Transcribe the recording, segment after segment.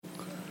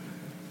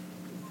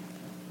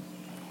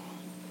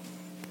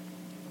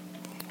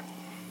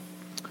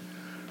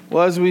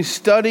Well, as we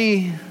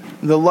study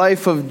the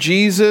life of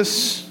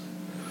Jesus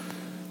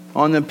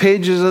on the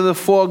pages of the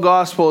four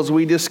Gospels,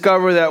 we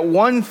discover that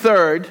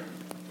 1/3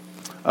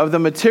 of the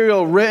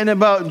material written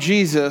about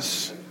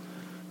Jesus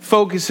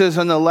focuses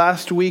on the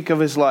last week of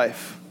his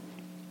life.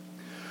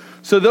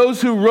 So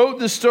those who wrote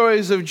the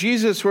stories of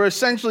Jesus were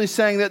essentially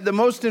saying that the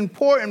most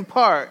important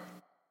part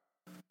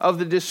of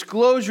the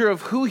disclosure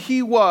of who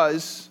he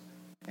was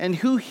and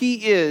who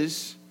he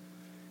is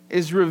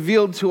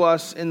revealed to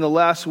us in the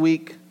last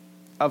week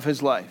of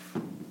his life.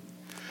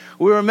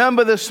 We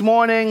remember this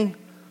morning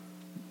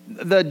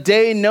the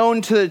day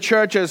known to the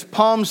church as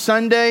Palm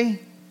Sunday,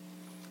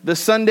 the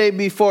Sunday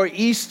before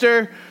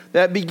Easter,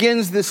 that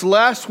begins this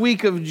last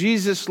week of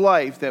Jesus'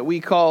 life that we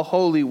call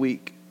Holy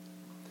Week.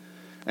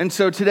 And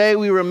so today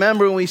we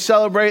remember and we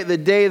celebrate the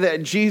day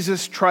that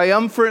Jesus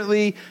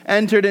triumphantly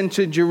entered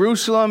into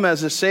Jerusalem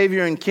as a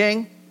Savior and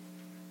King.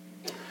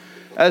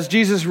 As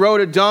Jesus rode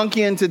a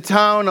donkey into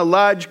town, a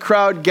large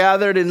crowd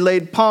gathered and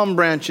laid palm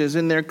branches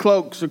in their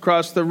cloaks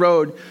across the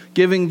road,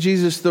 giving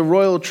Jesus the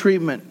royal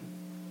treatment.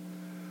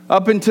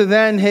 Up until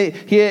then,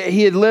 he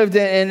had lived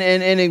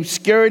in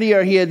obscurity,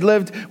 or he had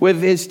lived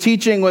with his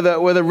teaching with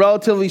a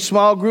relatively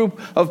small group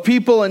of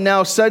people, and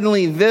now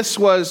suddenly this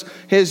was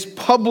his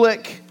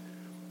public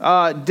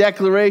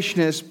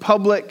declaration, his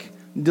public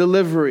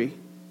delivery.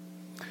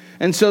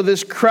 And so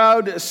this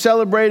crowd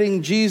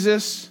celebrating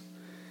Jesus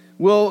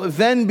will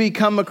then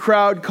become a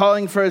crowd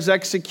calling for his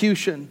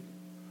execution,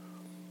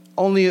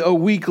 only a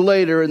week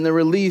later in the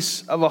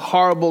release of a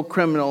horrible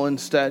criminal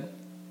instead.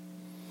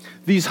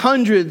 These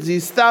hundreds,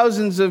 these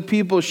thousands of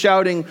people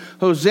shouting,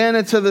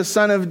 "Hosanna to the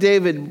Son of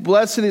David,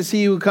 blessed is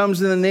he who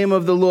comes in the name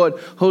of the Lord,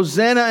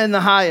 Hosanna in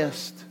the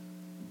highest."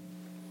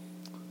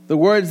 The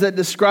words that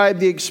describe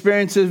the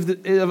experience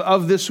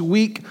of this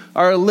week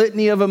are a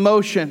litany of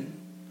emotion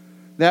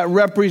that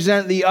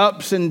represent the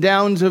ups and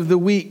downs of the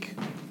week.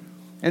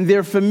 And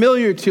they're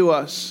familiar to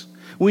us.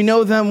 We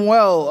know them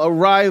well.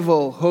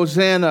 Arrival,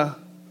 Hosanna.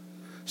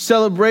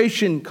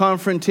 Celebration,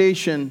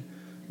 confrontation.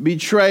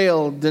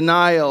 Betrayal,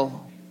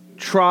 denial.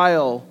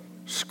 Trial,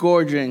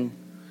 scourging.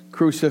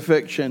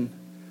 Crucifixion,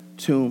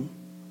 tomb.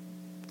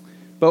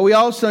 But we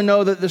also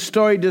know that the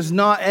story does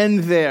not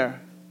end there.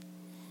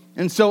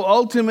 And so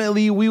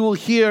ultimately we will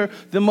hear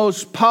the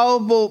most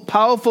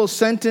powerful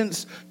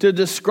sentence to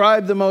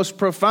describe the most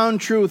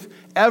profound truth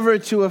ever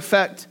to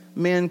affect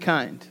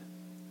mankind.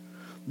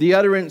 The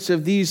utterance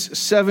of these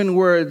 7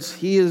 words,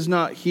 "He is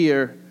not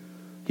here,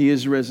 he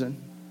is risen."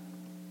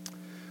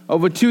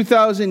 Over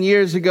 2,000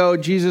 years ago,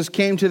 Jesus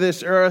came to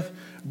this earth,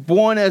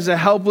 born as a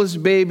helpless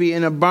baby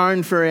in a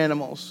barn for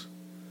animals.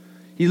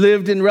 He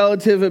lived in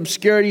relative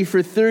obscurity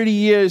for 30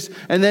 years,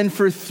 and then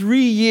for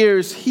 3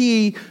 years,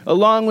 he,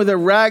 along with a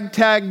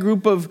ragtag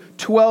group of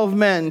 12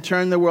 men,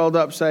 turned the world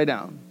upside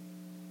down.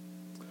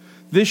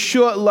 This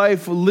short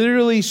life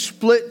literally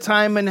split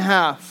time in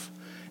half.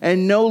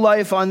 And no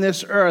life on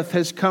this earth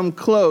has come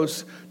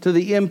close to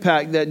the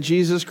impact that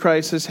Jesus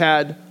Christ has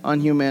had on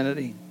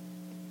humanity.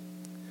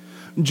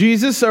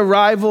 Jesus'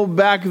 arrival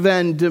back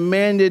then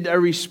demanded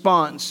a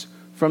response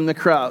from the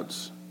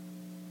crowds.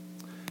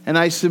 And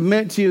I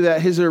submit to you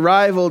that his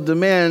arrival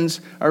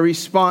demands a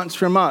response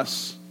from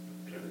us.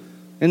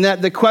 And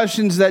that the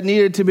questions that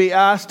needed to be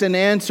asked and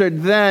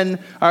answered then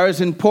are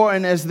as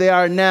important as they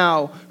are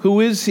now. Who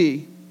is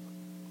he?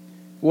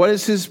 What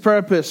is his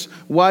purpose?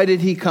 Why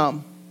did he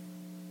come?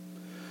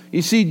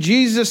 You see,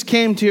 Jesus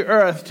came to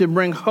earth to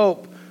bring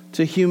hope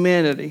to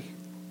humanity.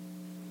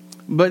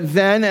 But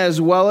then, as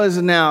well as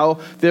now,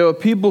 there are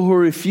people who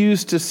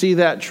refuse to see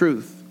that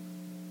truth.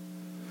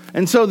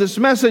 And so this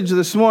message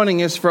this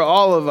morning is for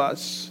all of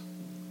us.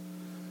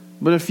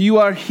 But if you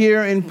are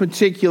here in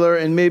particular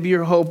and maybe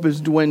your hope is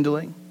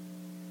dwindling,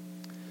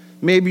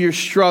 maybe you're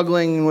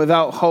struggling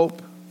without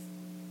hope,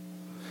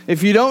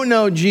 if you don't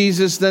know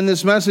Jesus, then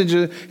this message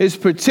is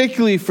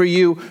particularly for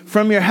you.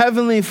 From your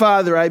Heavenly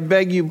Father, I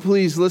beg you,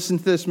 please listen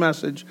to this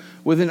message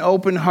with an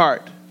open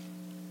heart.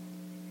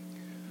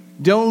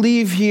 Don't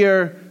leave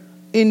here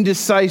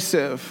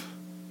indecisive.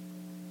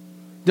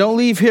 Don't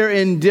leave here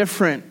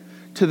indifferent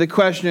to the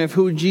question of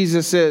who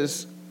Jesus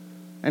is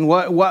and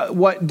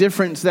what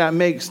difference that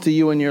makes to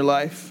you in your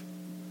life.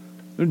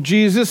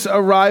 Jesus'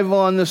 arrival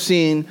on the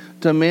scene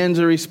demands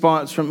a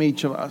response from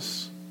each of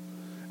us.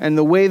 And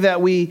the way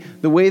that we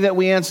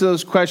answer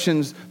those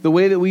questions, the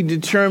way that we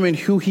determine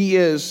who he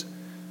is,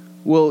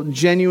 will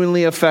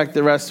genuinely affect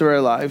the rest of our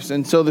lives.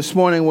 And so this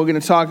morning we're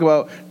going to talk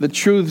about the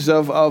truths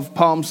of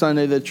Palm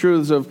Sunday, the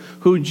truths of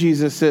who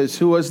Jesus is.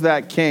 Who was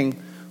that king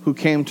who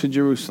came to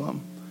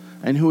Jerusalem?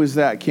 And who is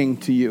that king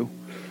to you?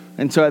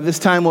 And so at this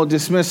time we'll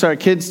dismiss our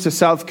kids to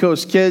South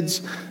Coast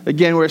Kids.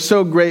 Again, we're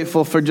so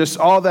grateful for just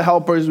all the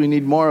helpers. We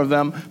need more of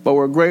them. But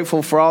we're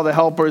grateful for all the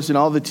helpers and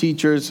all the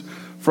teachers,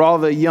 for all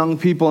the young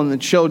people and the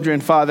children.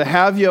 Father,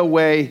 have your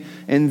way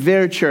in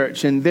their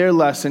church, in their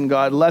lesson,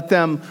 God. Let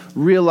them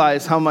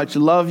realize how much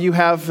love you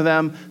have for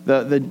them,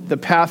 the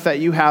path that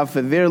you have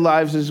for their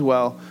lives as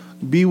well.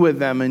 Be with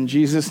them. In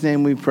Jesus'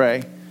 name we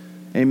pray.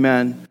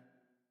 Amen.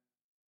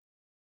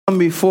 I come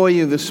before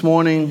you this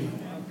morning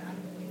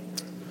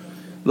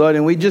Lord,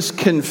 and we just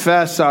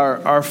confess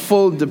our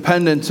full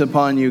dependence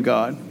upon you,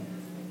 God.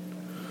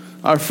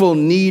 Our full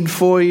need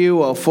for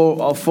you, our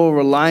full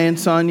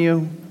reliance on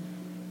you.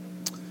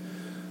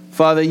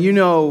 Father, you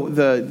know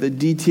the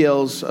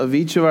details of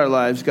each of our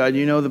lives, God.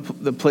 You know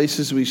the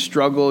places we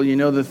struggle. You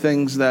know the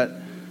things that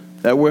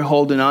we're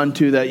holding on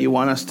to that you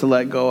want us to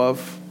let go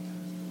of.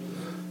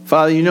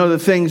 Father, you know the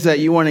things that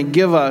you want to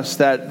give us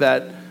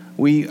that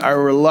we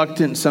are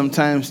reluctant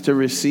sometimes to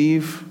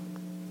receive.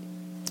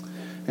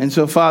 And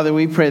so, Father,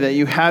 we pray that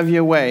you have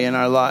your way in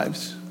our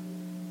lives.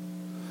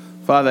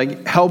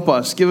 Father, help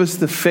us. Give us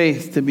the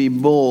faith to be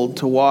bold,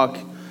 to walk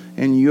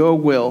in your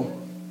will,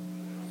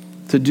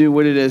 to do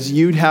what it is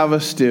you'd have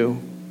us do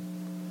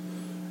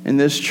in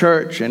this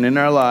church and in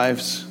our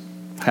lives.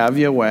 Have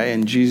your way.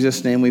 In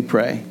Jesus' name we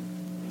pray.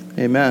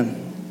 Amen.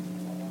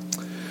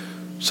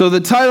 So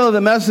the title of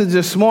the message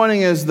this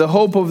morning is The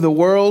Hope of the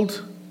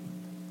World.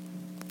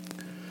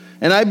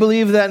 And I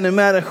believe that no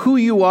matter who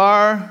you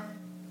are,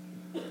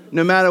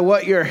 no matter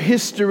what your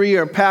history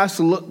or past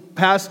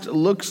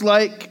looks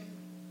like,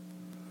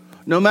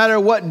 no matter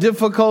what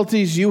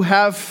difficulties you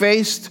have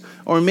faced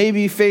or may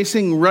be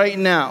facing right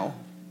now,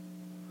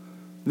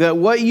 that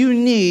what you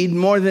need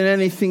more than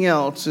anything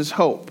else is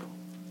hope.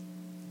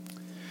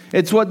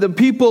 It's what the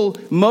people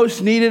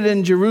most needed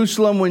in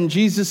Jerusalem when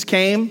Jesus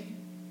came.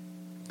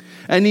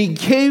 And he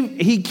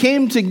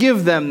came to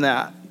give them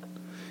that.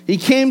 He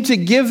came to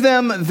give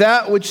them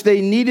that which they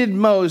needed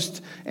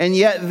most, and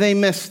yet they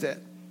missed it.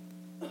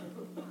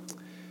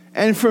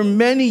 And for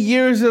many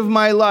years of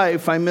my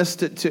life, I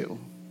missed it too.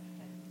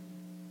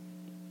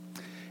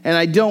 And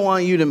I don't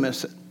want you to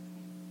miss it.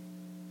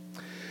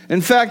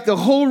 In fact, the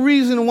whole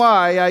reason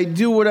why I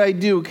do what I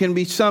do can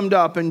be summed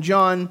up in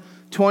John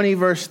 20,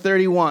 verse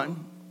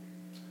 31.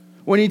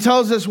 When he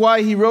tells us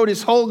why he wrote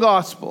his whole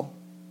gospel.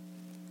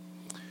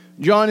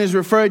 John is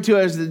referred to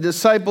as the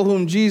disciple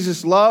whom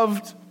Jesus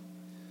loved.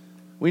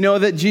 We know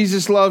that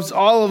Jesus loves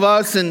all of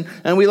us, and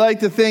we like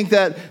to think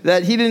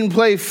that he didn't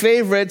play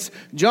favorites.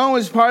 John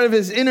was part of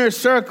his inner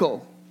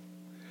circle.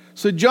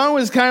 So John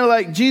was kind of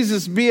like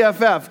Jesus'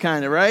 BFF,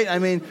 kind of, right? I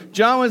mean,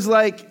 John was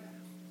like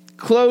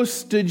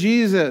close to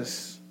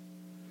Jesus.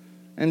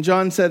 And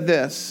John said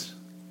this,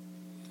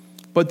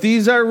 "But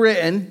these are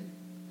written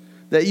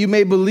that you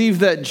may believe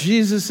that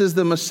Jesus is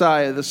the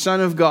Messiah, the Son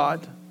of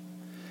God,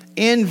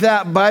 and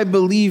that by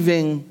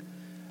believing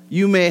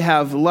you may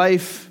have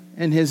life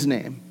in his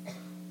name."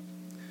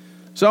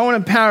 So I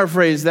want to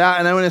paraphrase that,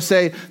 and I want to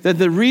say that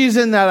the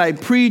reason that I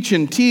preach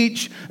and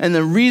teach and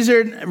the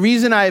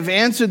reason I've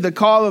answered the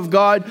call of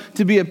God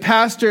to be a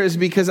pastor is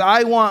because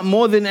I want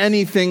more than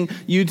anything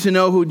you to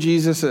know who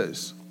Jesus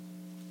is.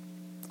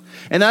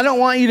 And I don't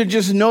want you to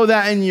just know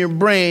that in your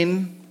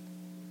brain.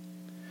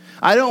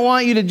 I don't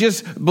want you to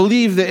just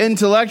believe the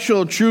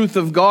intellectual truth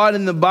of God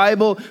in the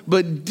Bible,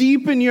 but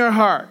deep in your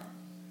heart,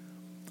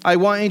 I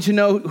want you to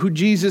know who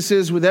Jesus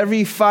is with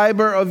every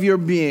fiber of your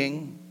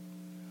being,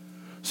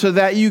 so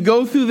that you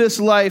go through this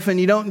life and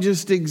you don't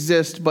just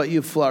exist, but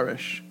you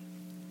flourish.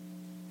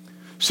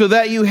 So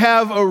that you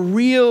have a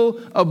real,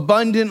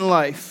 abundant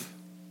life.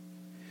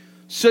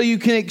 So you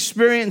can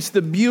experience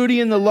the beauty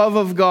and the love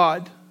of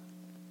God.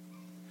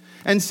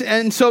 And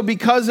so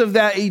because of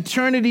that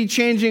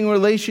eternity-changing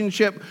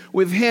relationship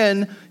with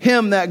Him,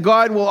 that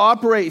God will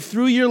operate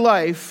through your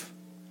life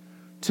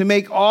to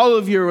make all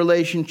of your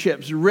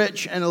relationships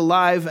rich and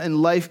alive and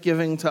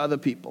life-giving to other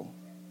people.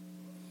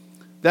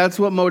 That's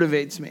what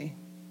motivates me.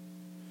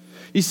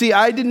 You see,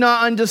 I did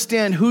not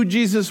understand who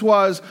Jesus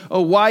was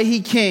or why he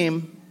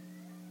came.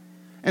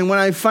 And when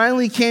I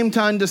finally came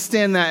to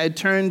understand that, it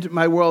turned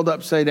my world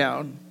upside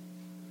down.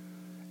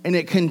 And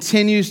it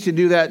continues to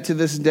do that to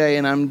this day,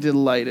 and I'm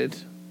delighted.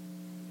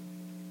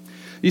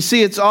 You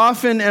see, it's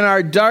often in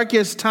our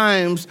darkest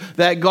times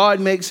that God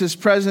makes his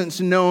presence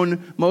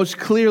known most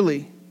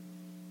clearly.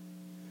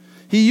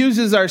 He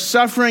uses our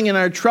suffering and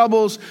our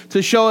troubles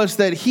to show us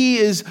that he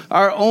is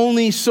our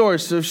only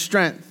source of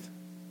strength.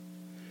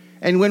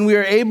 And when we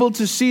are able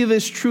to see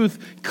this truth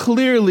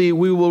clearly,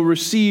 we will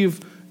receive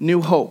new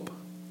hope.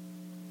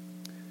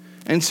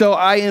 And so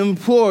I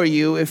implore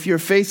you, if you're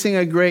facing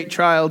a great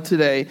trial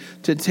today,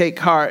 to take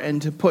heart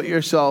and to put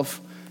yourself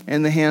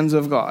in the hands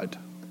of God.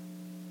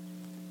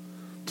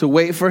 To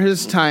wait for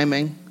his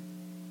timing.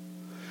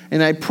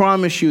 And I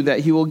promise you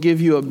that he will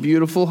give you a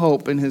beautiful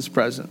hope in his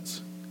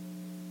presence.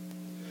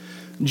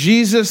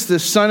 Jesus, the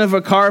son of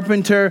a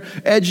carpenter,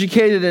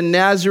 educated in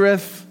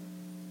Nazareth,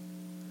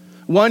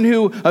 one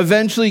who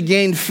eventually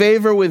gained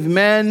favor with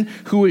men,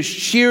 who was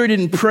cheered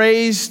and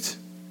praised,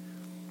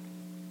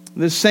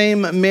 the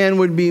same man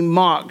would be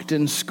mocked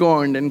and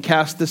scorned and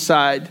cast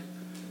aside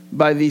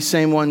by these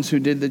same ones who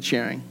did the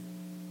cheering.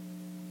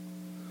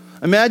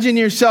 Imagine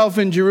yourself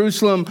in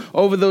Jerusalem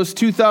over those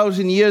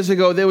 2,000 years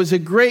ago. There was a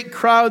great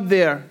crowd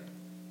there.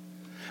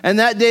 And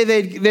that day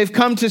they've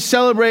come to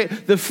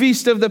celebrate the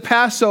feast of the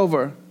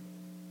Passover.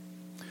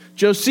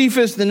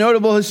 Josephus, the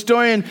notable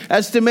historian,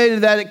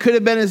 estimated that it could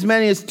have been as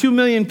many as 2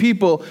 million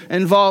people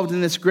involved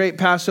in this great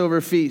Passover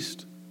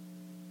feast.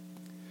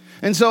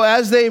 And so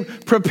as they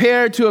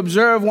prepare to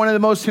observe one of the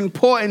most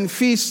important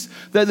feasts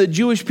that the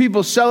Jewish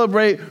people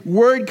celebrate,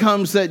 word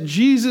comes that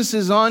Jesus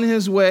is on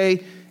his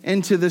way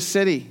into the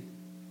city.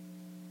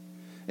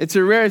 It's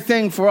a rare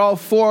thing for all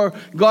four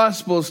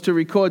Gospels to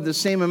record the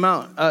same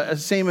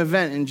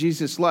event in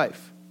Jesus'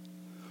 life.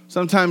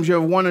 Sometimes you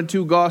have one or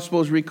two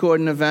Gospels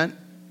record an event.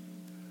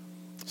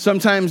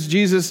 Sometimes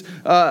Jesus'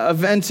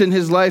 events in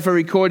his life are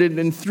recorded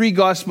in 3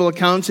 gospel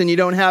accounts, and you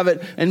don't have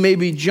it in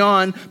maybe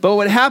John. But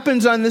what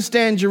happens on this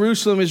day in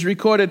Jerusalem is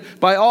recorded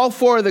by all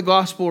 4 of the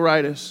gospel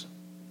writers.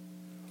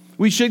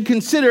 We should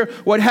consider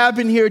what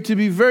happened here to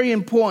be very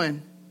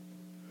important.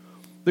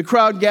 The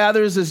crowd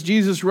gathers as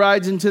Jesus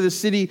rides into the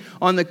city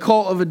on the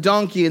colt of a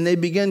donkey, and they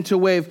begin to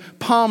wave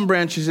palm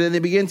branches, and they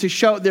begin to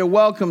shout their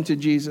welcome to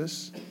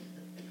Jesus.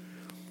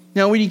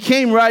 Now, when he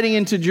came riding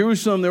into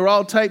Jerusalem, there were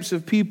all types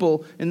of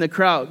people in the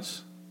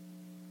crowds.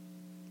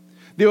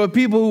 There were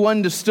people who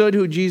understood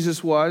who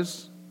Jesus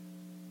was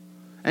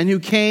and who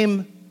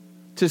came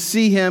to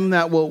see him.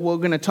 We're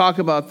going to talk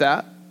about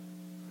that.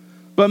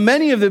 But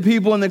many of the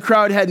people in the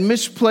crowd had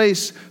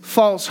misplaced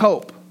false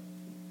hope.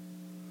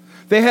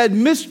 They had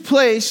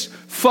misplaced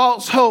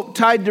false hope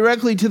tied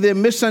directly to their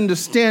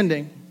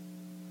misunderstanding,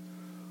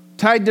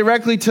 tied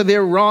directly to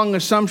their wrong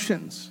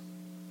assumptions.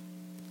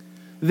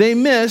 They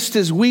missed,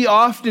 as we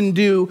often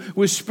do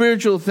with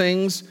spiritual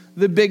things,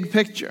 the big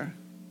picture.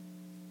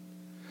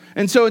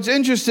 And so it's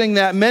interesting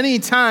that many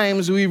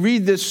times we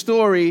read this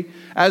story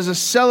as a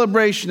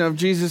celebration of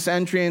Jesus'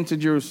 entry into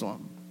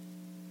Jerusalem.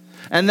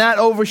 And that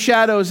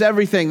overshadows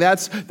everything.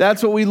 That's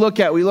what we look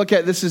at. We look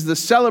at this as the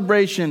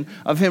celebration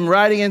of him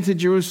riding into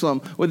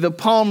Jerusalem with the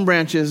palm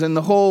branches and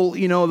the whole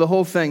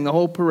thing, the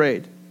whole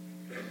parade.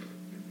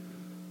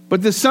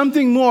 But there's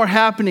something more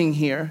happening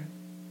here.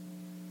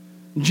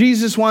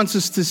 Jesus wants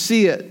us to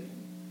see it.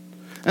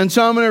 And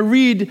so I'm going to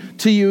read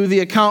to you the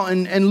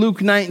account in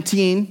Luke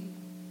 19,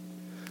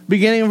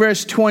 beginning in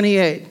verse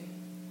 28.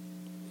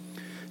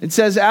 It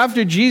says,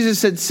 after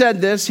Jesus had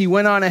said this, he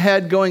went on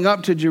ahead going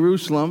up to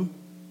Jerusalem.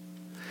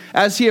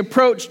 As he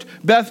approached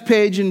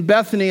Bethphage and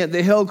Bethany at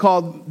the hill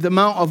called the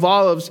Mount of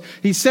Olives,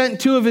 he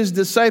sent 2 of his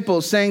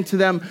disciples, saying to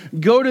them,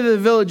 go to the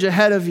village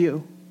ahead of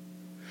you.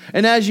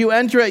 And as you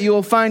enter it, you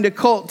will find a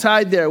colt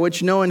tied there,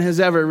 which no one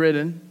has ever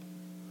ridden.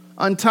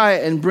 Untie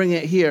it and bring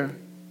it here.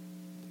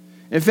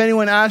 If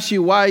anyone asks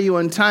you why are you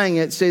untying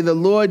it, say the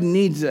Lord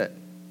needs it.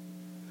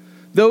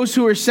 Those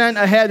who were sent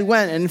ahead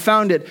went and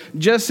found it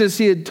just as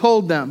he had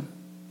told them.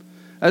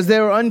 As they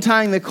were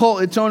untying the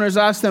colt, its owners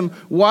asked them,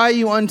 why are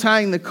you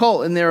untying the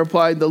colt? And they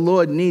replied, the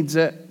Lord needs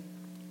it.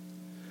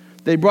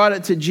 They brought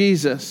it to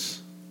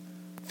Jesus,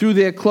 threw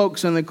their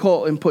cloaks on the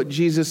colt, and put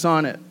Jesus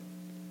on it.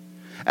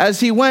 As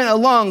he went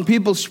along,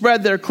 people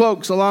spread their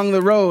cloaks along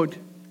the road.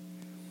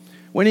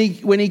 When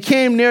he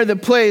came near the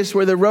place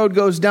where the road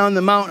goes down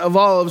the Mount of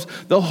Olives,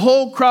 the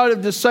whole crowd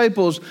of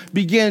disciples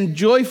began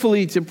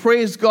joyfully to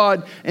praise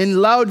God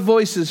in loud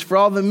voices for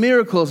all the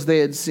miracles they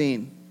had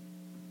seen.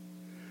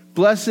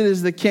 Blessed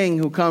is the King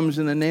who comes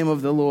in the name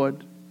of the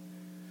Lord.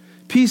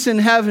 Peace in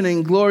heaven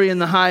and glory in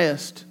the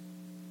highest.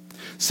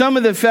 Some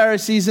of the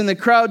Pharisees in the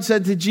crowd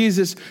said to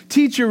Jesus,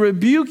 Teacher,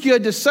 rebuke your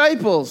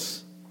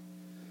disciples.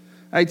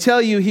 I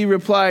tell you, he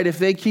replied, if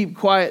they keep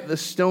quiet, the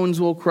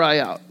stones will cry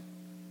out.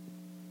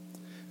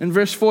 And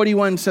verse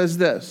 41 says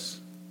this,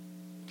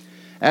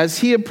 as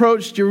he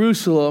approached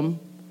Jerusalem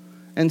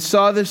and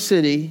saw the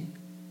city,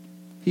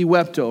 he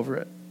wept over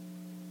it.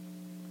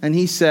 And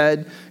he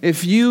said,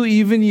 if you,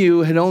 even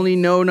you, had only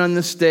known on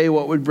this day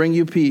what would bring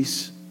you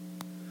peace,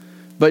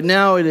 but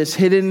now it is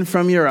hidden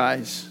from your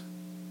eyes.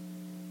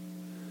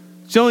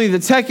 It's only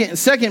the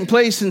second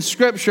place in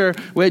Scripture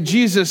where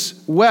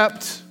Jesus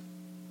wept.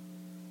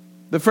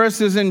 The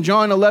first is in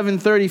John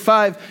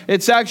 11:35.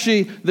 It's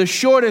actually the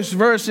shortest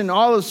verse in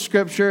all of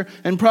Scripture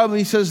and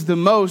probably says the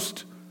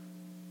most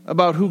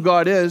about who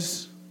God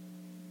is.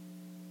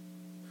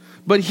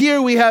 But here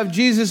we have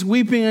Jesus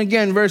weeping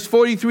again. Verse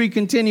 43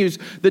 continues,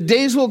 the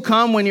days will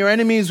come when your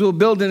enemies will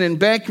build an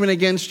embankment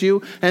against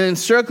you and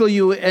encircle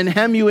you and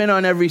hem you in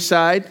on every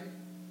side.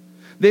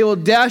 They will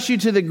dash you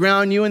to the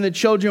ground, you and the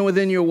children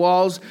within your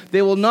walls.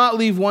 They will not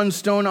leave one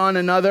stone on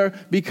another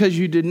because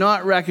you did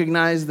not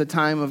recognize the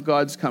time of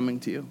God's coming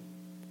to you.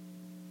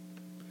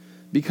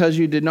 Because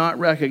you did not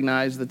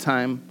recognize the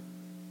time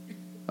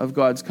of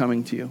God's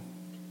coming to you.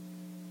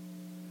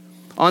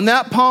 On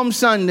that Palm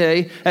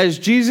Sunday, as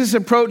Jesus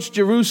approached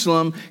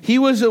Jerusalem, he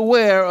was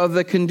aware of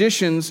the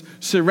conditions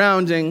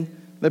surrounding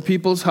the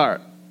people's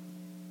heart.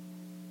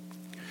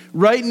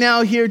 Right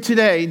now, here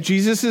today,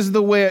 Jesus is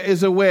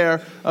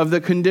aware of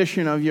the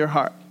condition of your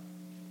heart.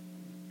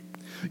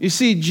 You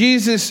see,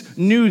 Jesus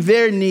knew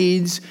their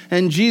needs,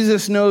 and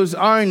Jesus knows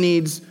our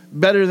needs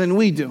better than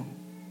we do.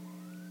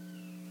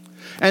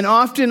 And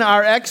often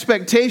our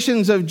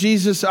expectations of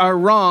Jesus are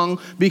wrong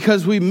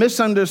because we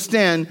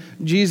misunderstand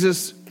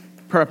Jesus'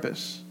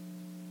 purpose.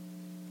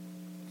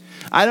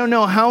 I don't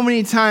know how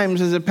many times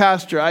as a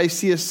pastor I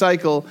see a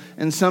cycle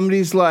in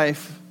somebody's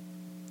life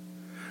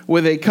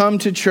where they come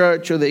to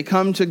church or they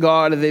come to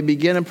God or they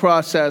begin a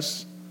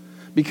process,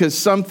 because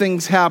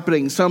something's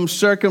happening, some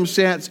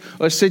circumstance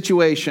or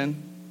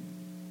situation.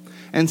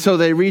 And so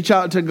they reach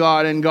out to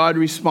God, and God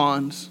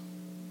responds.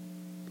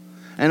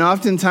 And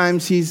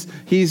oftentimes he's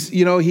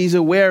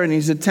aware and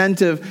he's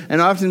attentive,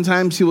 and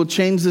oftentimes he will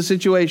change the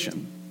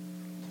situation.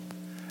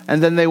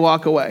 And then they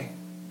walk away.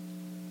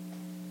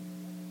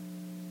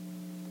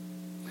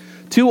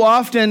 Too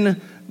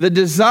often, the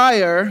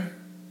desire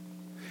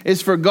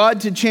is for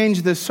God to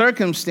change the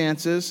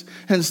circumstances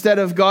instead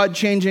of God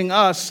changing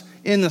us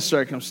in the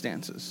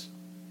circumstances.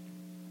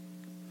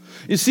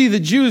 You see, the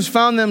Jews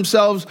found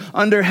themselves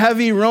under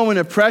heavy Roman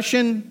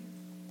oppression.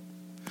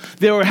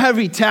 There were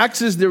heavy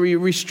taxes, there were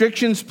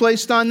restrictions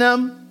placed on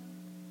them.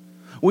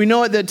 We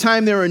know at that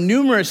time there were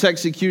numerous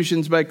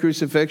executions by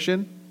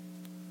crucifixion.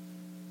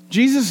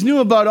 Jesus knew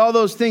about all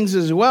those things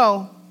as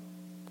well.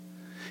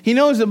 He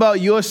knows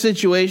about your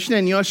situation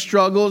and your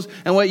struggles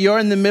and what you're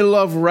in the middle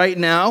of right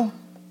now.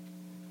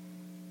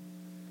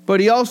 But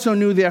he also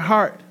knew their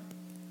heart.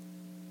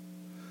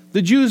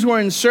 The Jews were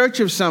in search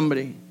of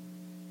somebody.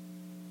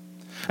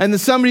 And the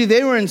somebody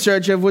they were in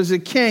search of was a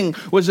king,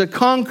 was a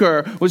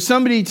conqueror, was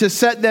somebody to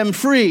set them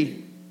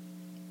free.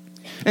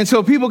 And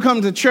so people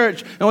come to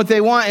church, and what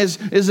they want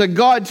is a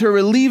God to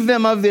relieve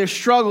them of their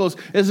struggles,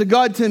 is a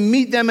God to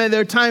meet them at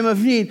their time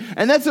of need.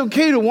 And that's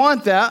okay to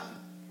want that,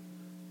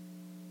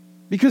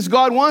 because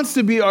God wants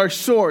to be our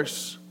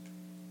source.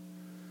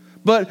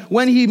 But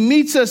when he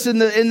meets us in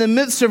the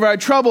midst of our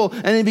trouble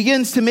and he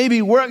begins to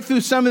maybe work through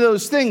some of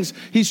those things,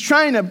 he's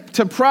trying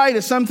to pry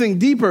to something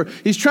deeper.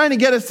 He's trying to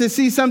get us to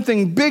see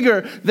something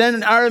bigger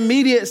than our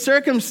immediate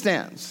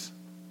circumstance.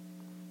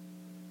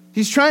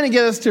 He's trying to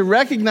get us to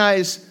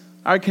recognize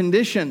our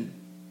condition,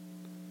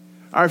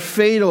 our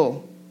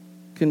fatal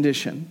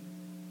condition.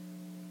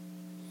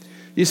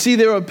 You see,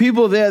 there were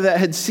people there that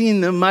had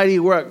seen the mighty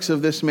works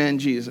of this man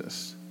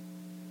Jesus.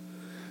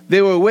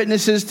 They were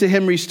witnesses to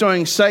him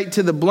restoring sight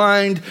to the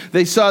blind.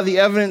 They saw the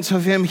evidence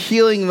of him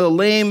healing the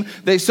lame.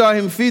 They saw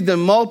him feed the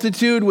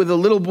multitude with a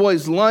little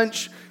boy's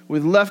lunch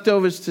with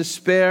leftovers to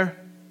spare.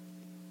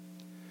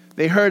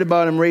 They heard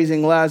about him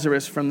raising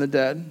Lazarus from the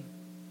dead.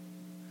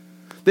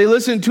 They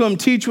listened to him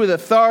teach with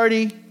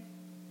authority.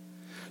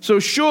 So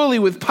surely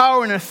with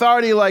power and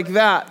authority like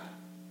that,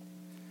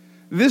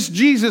 this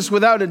Jesus,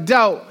 without a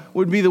doubt,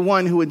 would be the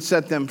one who would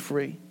set them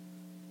free.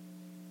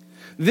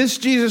 This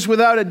Jesus,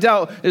 without a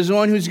doubt, is the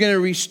one who's going to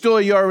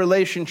restore your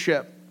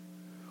relationship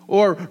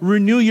or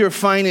renew your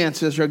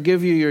finances or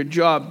give you your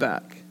job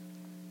back.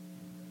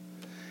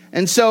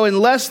 And so in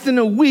less than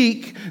a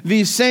week,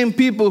 these same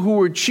people who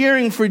were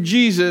cheering for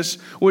Jesus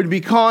would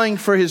be calling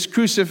for his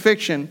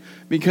crucifixion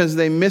because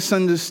they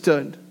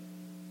misunderstood.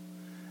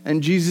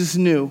 And Jesus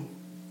knew,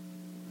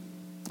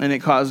 and it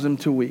caused them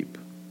to weep.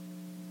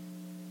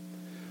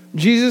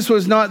 Jesus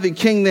was not the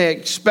king they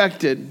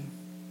expected.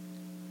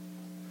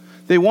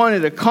 They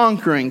wanted a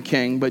conquering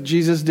king, but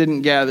Jesus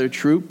didn't gather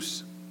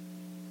troops.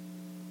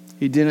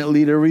 He didn't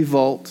lead a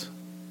revolt.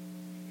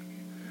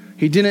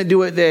 He didn't do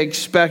what they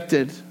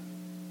expected.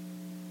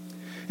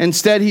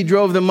 Instead, he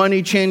drove the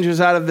money changers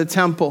out of the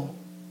temple.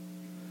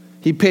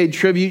 He paid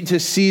tribute to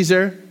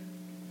Caesar.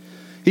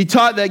 He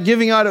taught that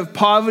giving out of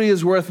poverty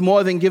is worth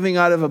more than giving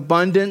out of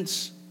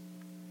abundance.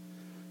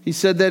 He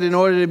said that in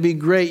order to be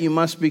great, you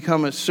must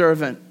become a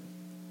servant.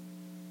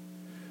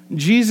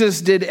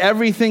 Jesus did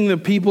everything the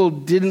people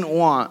didn't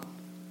want,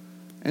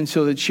 and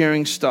so the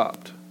cheering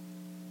stopped.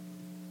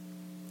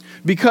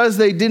 Because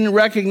they didn't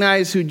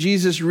recognize who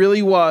Jesus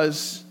really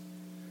was,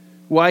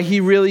 why he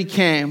really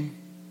came.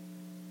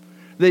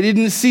 They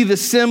didn't see the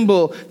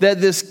symbol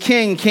that this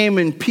king came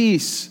in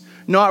peace,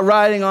 not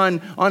riding on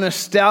a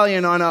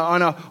stallion, on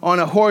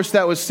a horse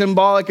that was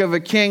symbolic of a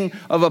king,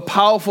 of a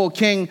powerful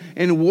king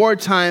in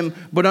wartime,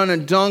 but on a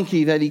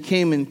donkey that he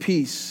came in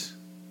peace.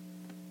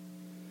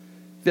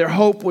 Their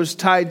hope was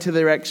tied to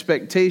their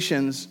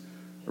expectations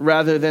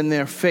rather than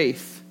their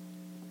faith.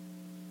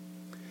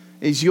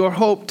 Is your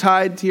hope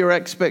tied to your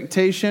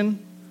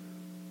expectation,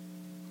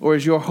 or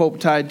is your hope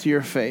tied to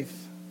your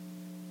faith?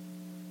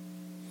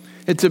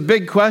 It's a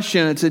big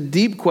question. It's a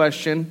deep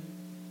question.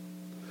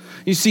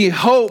 You see,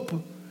 hope,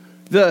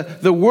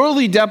 the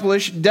worldly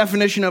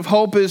definition of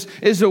hope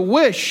is a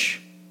wish.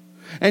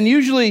 And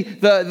usually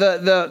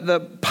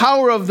the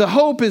power of the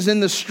hope is in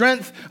the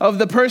strength of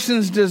the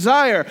person's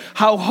desire,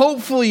 how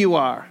hopeful you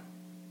are.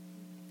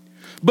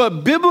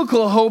 But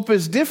biblical hope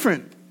is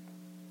different.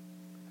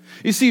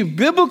 You see,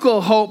 biblical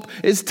hope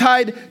is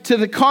tied to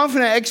the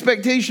confident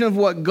expectation of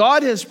what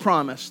God has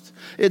promised.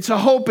 It's a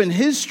hope in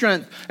his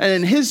strength and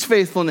in his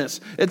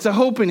faithfulness. It's a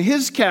hope in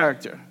his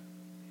character.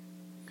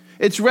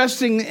 It's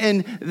resting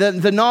in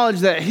the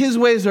knowledge that his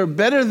ways are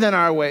better than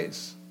our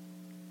ways.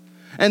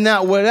 And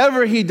that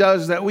whatever he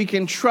does, that we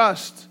can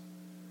trust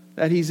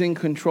that he's in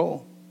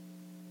control.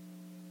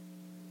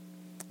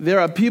 There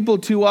are people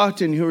too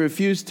often who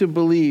refuse to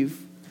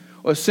believe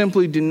or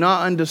simply do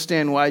not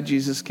understand why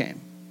Jesus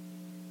came.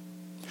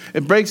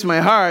 It breaks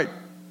my heart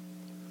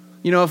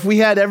You know, if we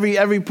had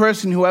every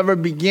person who ever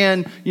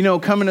began,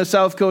 coming to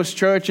South Coast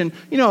Church, and,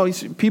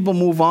 people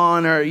move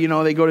on or,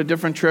 they go to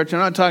different church. I'm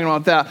not talking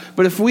about that.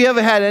 But if we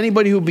ever had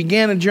anybody who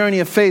began a journey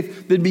of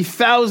faith, there'd be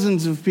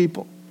thousands of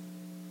people.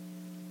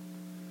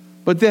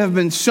 But there have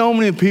been so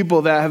many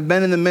people that have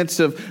been in the midst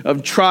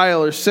of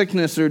trial or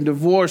sickness or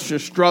divorce or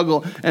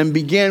struggle and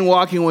began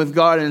walking with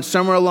God, and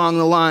somewhere along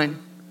the line,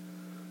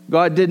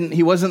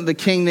 he wasn't the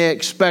king they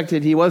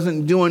expected. He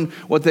wasn't doing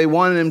what they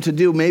wanted him to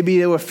do. Maybe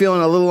they were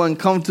feeling a little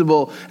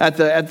uncomfortable at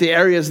the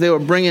areas he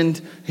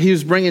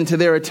was bringing to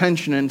their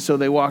attention, and so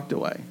they walked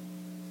away.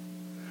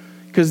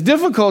 Because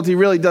difficulty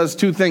really does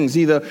two things.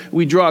 Either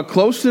we draw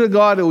closer to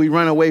God or we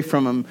run away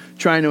from him,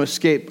 trying to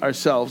escape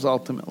ourselves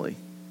ultimately.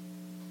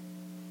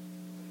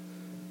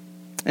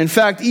 In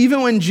fact,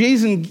 even when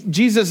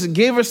Jesus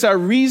gave us our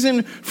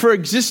reason for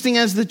existing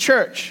as the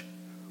church,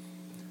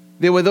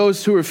 there were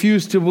those who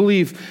refused to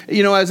believe.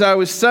 As I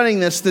was studying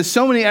this, there's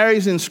so many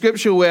areas in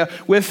Scripture where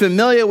we're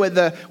familiar with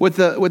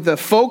the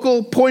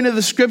focal point of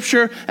the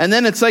Scripture, and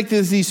then it's like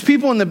there's these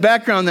people in the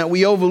background that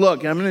we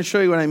overlook. And I'm going to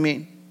show you what I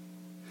mean.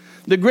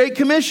 The Great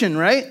Commission,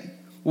 right?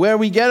 Where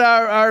we get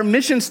our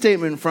mission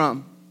statement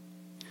from.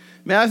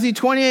 Matthew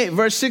 28,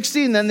 verse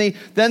 16, then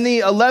the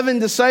 11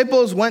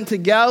 disciples went to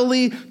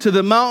Galilee, to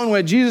the mountain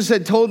where Jesus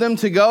had told them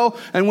to go,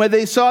 and where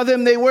they saw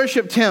them, they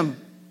worshipped him.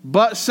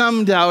 But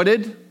some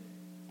doubted.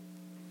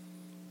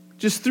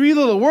 Just 3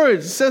 little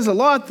words. It says a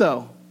lot,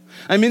 though.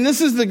 I mean,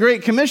 this is the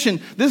Great Commission.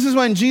 This is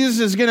when Jesus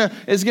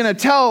is gonna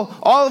tell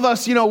all of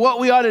us, what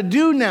we ought to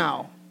do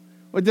now.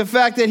 With the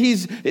fact that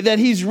he's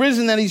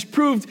risen, that he's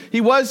proved he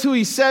was who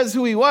he says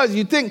who he was.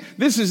 You'd think,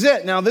 this is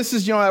it. Now, this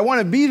is, I want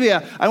to be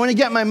there. I want to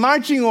get my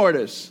marching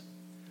orders.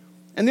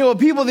 And there were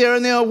people there,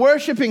 and they were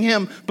worshiping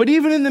him. But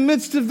even in the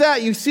midst of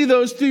that, you see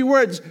those 3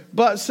 words,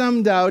 but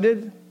some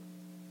doubted.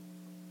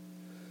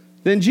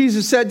 Then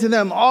Jesus said to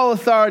them, all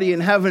authority in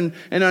heaven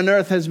and on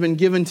earth has been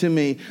given to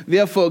me.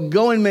 Therefore,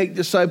 go and make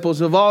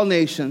disciples of all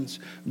nations,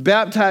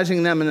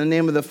 baptizing them in the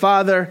name of the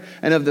Father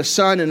and of the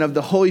Son and of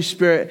the Holy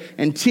Spirit,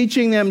 and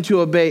teaching them to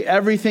obey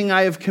everything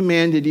I have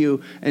commanded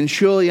you. And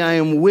surely I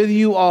am with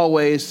you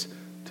always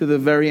to the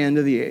very end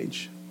of the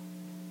age.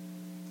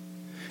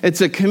 It's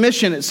a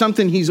commission. It's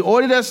something he's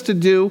ordered us to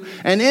do.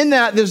 And in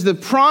that, there's the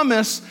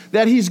promise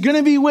that he's going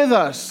to be with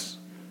us.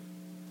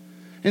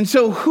 And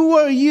so who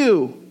are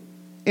you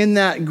in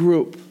that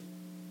group?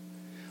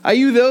 Are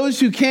you those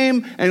who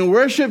came and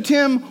worshiped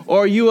him, or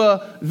are you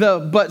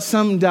but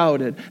some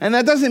doubted? And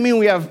that doesn't mean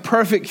we have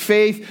perfect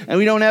faith and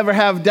we don't ever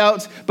have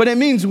doubts, but it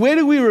means, where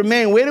do we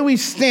remain? Where do we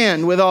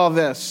stand with all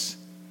this?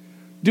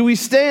 Do we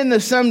stay in the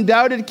some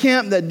doubted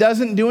camp that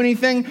doesn't do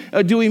anything,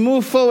 or do we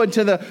move forward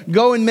to the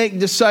go and make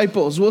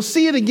disciples? We'll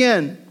see it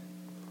again.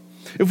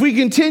 If we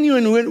continue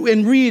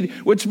and read,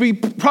 which we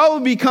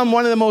probably become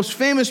one of the most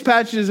famous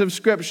passages of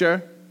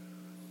Scripture,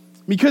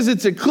 because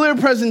it's a clear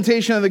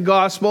presentation of the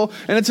gospel,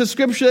 and it's a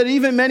scripture that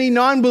even many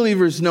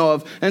non-believers know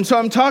of. And so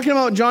I'm talking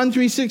about John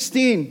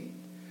 3:16.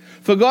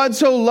 For God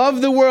so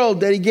loved the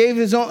world that he gave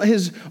his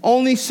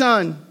only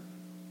Son,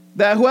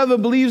 that whoever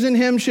believes in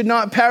him should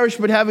not perish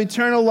but have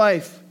eternal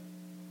life.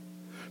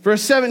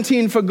 Verse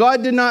 17, for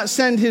God did not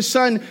send his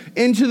Son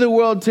into the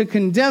world to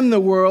condemn the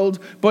world,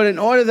 but in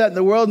order that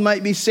the world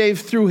might be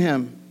saved through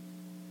him.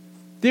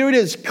 There it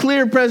is,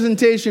 clear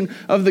presentation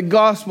of the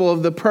gospel,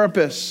 of the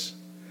purpose,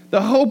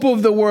 the hope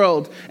of the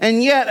world.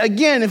 And yet,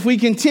 again, if we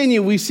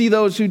continue, we see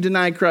those who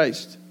deny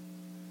Christ.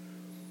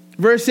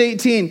 Verse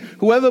 18,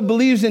 whoever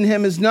believes in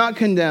him is not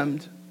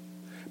condemned,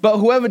 but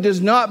whoever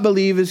does not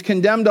believe is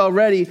condemned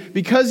already,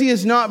 because he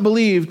has not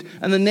believed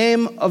in the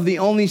name of the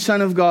only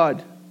Son of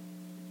God.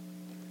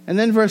 And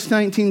then verse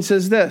 19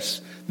 says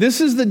this.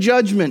 This is the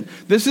judgment.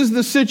 This is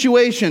the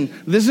situation.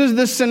 This is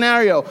the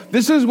scenario.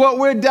 This is what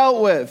we're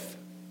dealt with.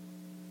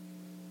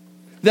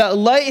 That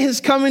light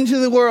has come into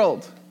the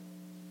world,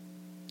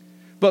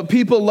 but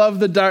people love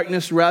the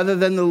darkness rather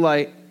than the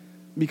light,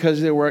 because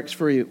their works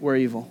were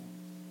evil.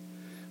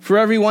 For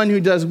everyone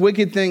who does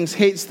wicked things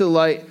hates the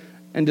light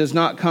and does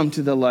not come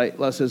to the light,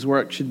 lest his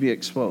work should be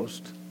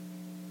exposed.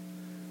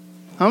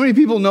 How many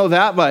people know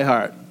that by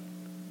heart?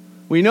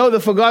 We know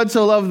that for God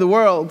so loved the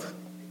world.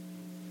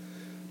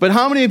 But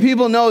how many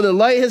people know the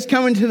light has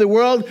come into the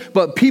world,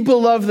 but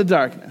people love the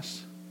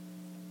darkness?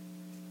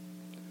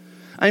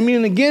 I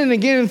mean, again and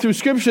again through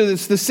Scripture,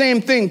 it's the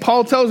same thing.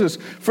 Paul tells us,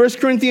 1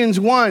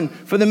 Corinthians 1,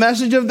 for the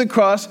message of the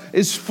cross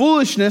is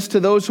foolishness to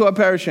those who are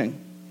perishing.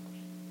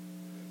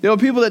 There are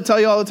people that tell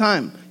you all the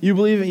time, you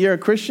believe you're a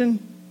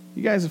Christian?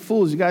 You guys are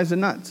fools. You guys are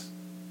nuts.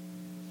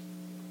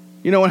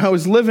 You know, when I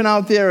was living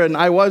out there and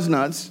I was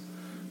nuts,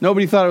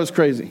 nobody thought I was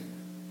crazy.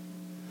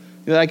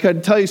 I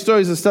could tell you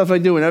stories of stuff I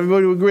do, and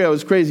everybody would agree I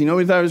was crazy.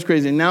 Nobody thought I was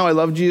crazy. And now I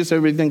love Jesus.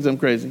 Everybody thinks I'm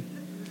crazy.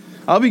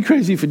 I'll be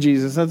crazy for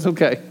Jesus. That's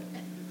okay.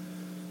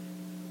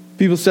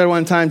 People said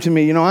one time to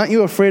me, aren't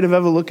you afraid of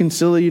ever looking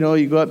silly?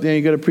 You go up there and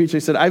you go to preach. I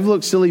said, I've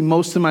looked silly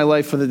most of my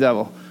life for the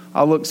devil.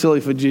 I'll look silly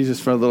for Jesus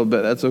for a little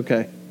bit. That's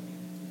okay.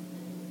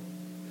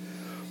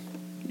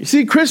 You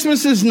see,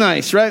 Christmas is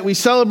nice, right? We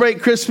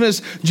celebrate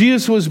Christmas.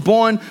 Jesus was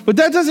born, but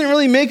that doesn't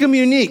really make him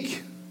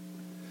unique.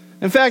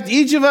 In fact,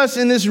 each of us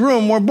in this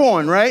room were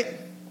born, right?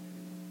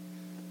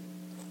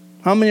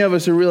 How many of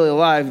us are really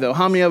alive, though?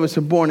 How many of us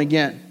are born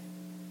again?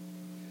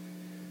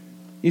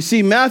 You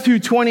see, Matthew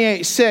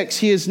 28:6,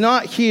 he is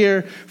not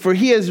here, for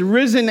he has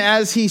risen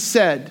as he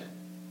said.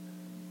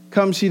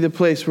 Come see the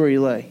place where he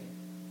lay.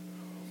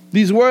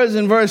 These words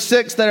in verse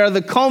 6 that are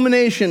the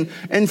culmination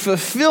and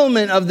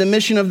fulfillment of the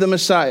mission of the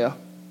Messiah.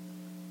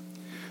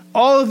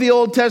 All of the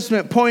Old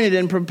Testament pointed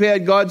and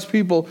prepared God's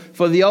people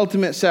for the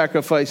ultimate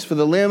sacrifice, for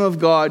the Lamb of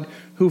God,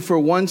 who for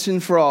once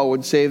and for all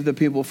would save the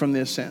people from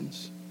their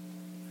sins.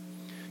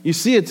 You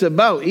see, it's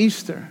about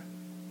Easter.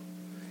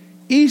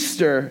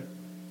 Easter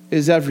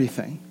is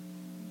everything.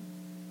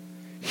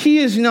 He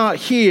is not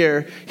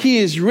here, he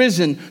is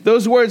risen.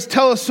 Those words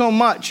tell us so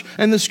much.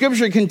 And the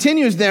scripture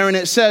continues there and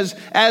it says,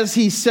 as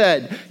he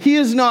said. He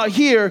is not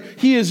here,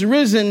 he is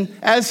risen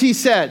as he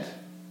said.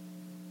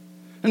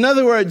 In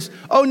other words,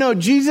 oh no,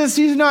 Jesus,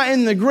 he's not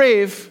in the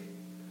grave.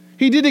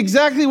 He did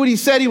exactly what he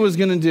said he was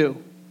going to do.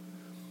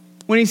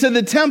 When he said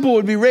the temple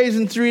would be raised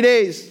in 3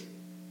 days.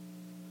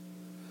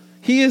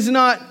 He is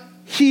not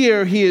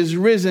here, he is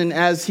risen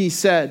as he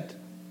said.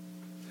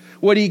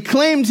 What he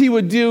claimed he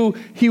would do,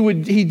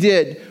 he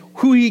did.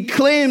 Who he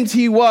claimed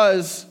he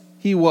was,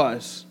 he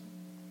was.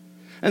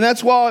 And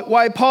that's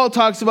why Paul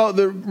talks about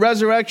the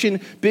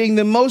resurrection being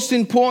the most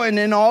important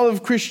in all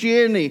of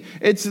Christianity.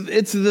 It's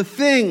the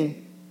thing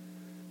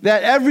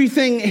that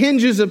everything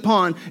hinges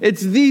upon.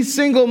 It's the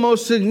single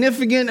most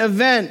significant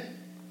event.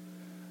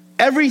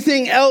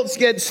 Everything else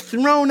gets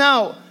thrown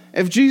out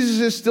if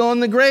Jesus is still in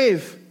the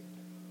grave.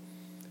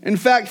 In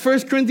fact,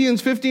 1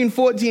 Corinthians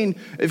 15:14,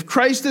 if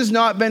Christ has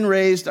not been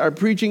raised, our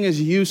preaching is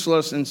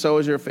useless and so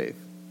is your faith.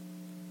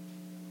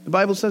 The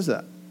Bible says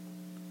that.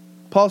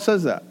 Paul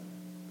says that.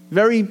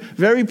 Very,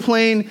 very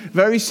plain,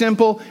 very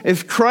simple.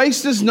 If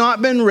Christ has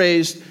not been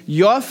raised,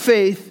 your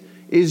faith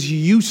is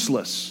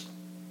useless.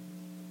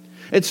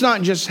 It's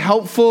not just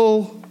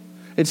helpful.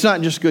 It's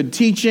not just good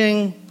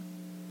teaching.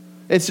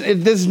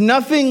 There's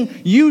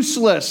nothing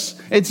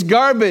useless. It's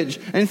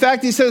garbage. In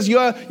fact, he says you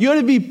ought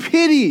to be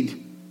pitied.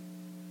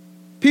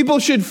 People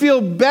should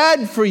feel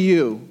bad for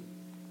you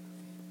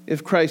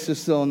if Christ is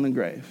still in the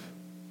grave.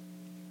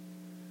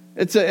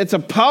 It's a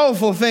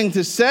powerful thing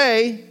to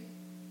say,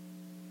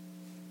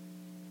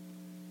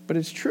 but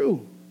it's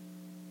true.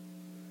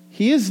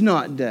 He is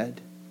not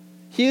dead.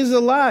 He is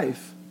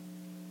alive.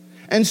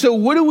 And so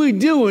what do we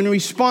do in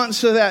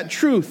response to that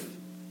truth?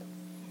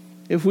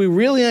 If we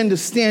really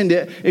understand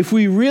it, if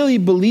we really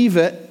believe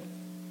it,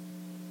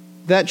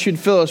 that should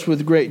fill us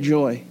with great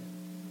joy.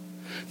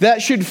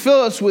 That should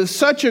fill us with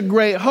such a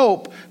great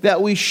hope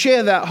that we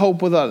share that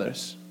hope with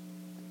others.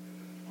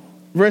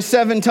 Verse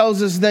 7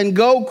 tells us, then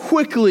go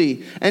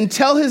quickly and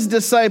tell his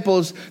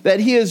disciples that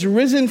he is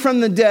risen from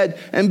the dead.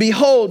 And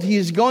behold, he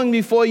is going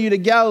before you to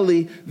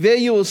Galilee. There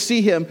you will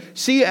see him.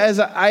 See as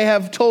I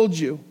have told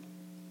you.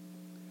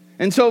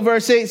 And so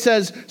verse 8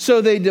 says,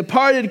 so they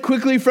departed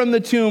quickly from the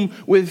tomb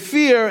with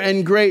fear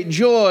and great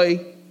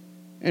joy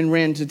and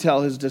ran to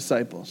tell his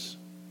disciples.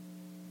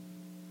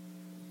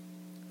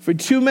 For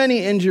too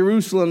many in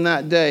Jerusalem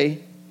that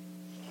day,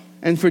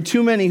 and for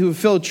too many who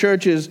fill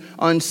churches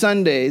on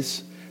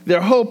Sundays,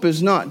 their hope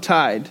is not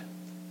tied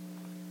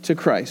to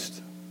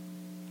Christ.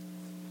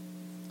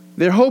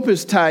 Their hope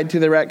is tied to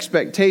their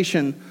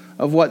expectation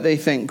of what they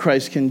think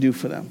Christ can do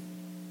for them.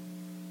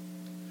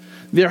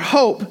 Their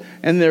hope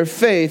and their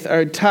faith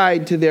are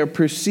tied to their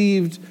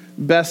perceived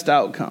best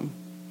outcome.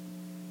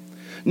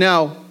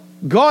 Now,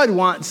 God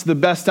wants the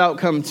best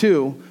outcome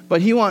too,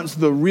 but he wants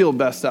the real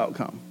best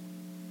outcome.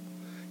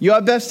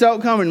 Your best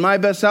outcome and my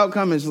best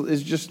outcome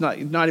is just not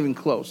even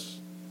close.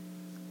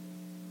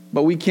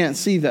 But we can't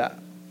see that.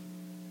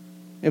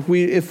 If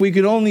we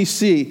could only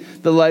see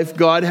the life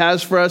God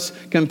has for us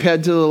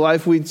compared to the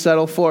life we'd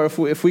settle for,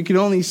 if we could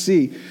only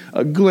see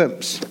a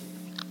glimpse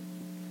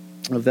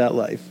of that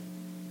life.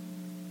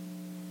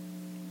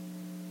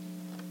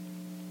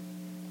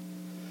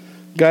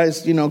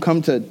 Guys,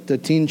 come to the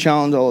Teen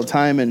Challenge all the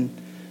time and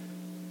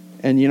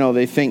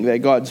they think that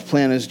God's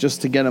plan is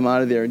just to get them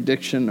out of their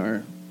addiction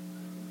or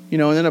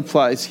and it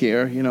applies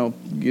here.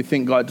 You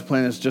think God's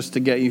plan is just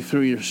to get you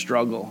through your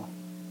struggle.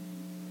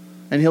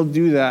 And he'll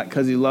do that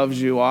because he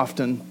loves you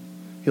often.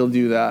 He'll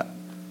do that.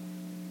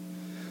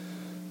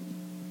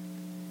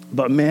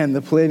 But man,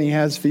 the plan he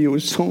has for you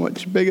is so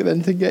much bigger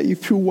than to get you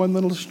through one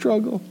little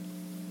struggle.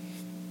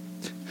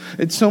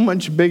 It's so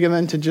much bigger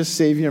than to just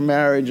save your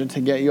marriage or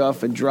to get you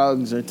off of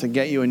drugs or to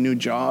get you a new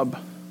job.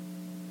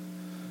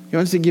 He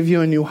wants to give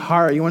you a new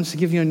heart. He wants to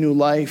give you a new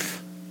life.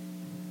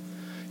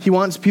 He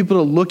wants people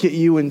to look at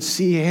you and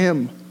see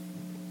him.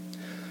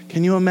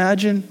 Can you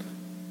imagine?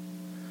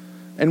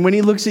 And when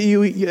he looks at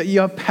you,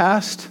 your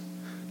past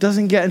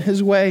doesn't get in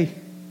his way.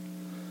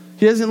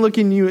 He doesn't look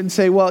at you and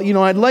say, well,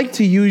 I'd like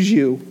to use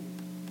you.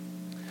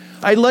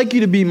 I'd like you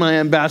to be my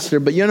ambassador,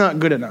 but you're not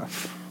good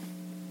enough.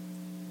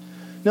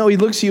 No, he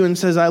looks at you and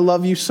says, I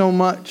love you so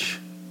much.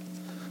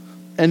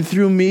 And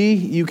through me,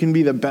 you can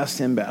be the best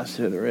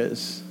ambassador there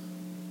is.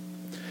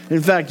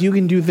 In fact, you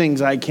can do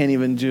things I can't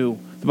even do.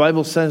 The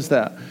Bible says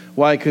that.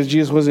 Why? Because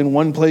Jesus was in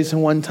one place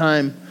and one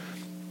time,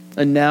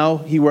 and now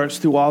he works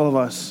through all of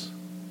us.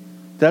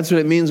 That's what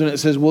it means when it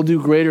says we'll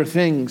do greater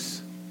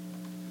things.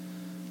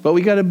 But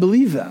we got to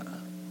believe that.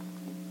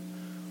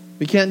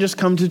 We can't just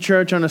come to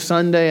church on a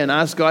Sunday and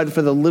ask God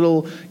for the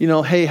little,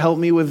 hey, help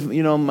me with,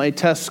 my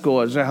test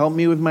scores, or help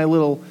me with my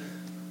little,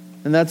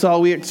 and that's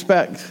all we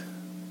expect.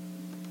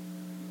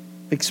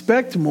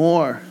 Expect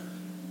more.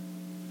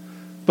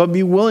 But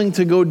be willing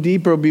to go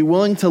deeper. Be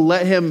willing to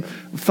let him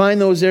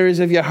find those areas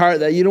of your heart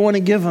that you don't want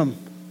to give him.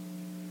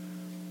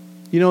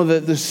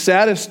 The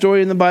saddest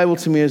story in the Bible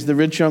to me is the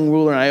rich young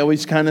ruler. I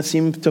always kind of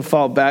seem to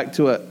fall back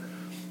to it.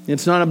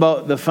 It's not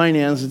about the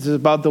finances. It's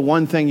about the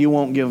one thing you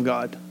won't give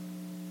God.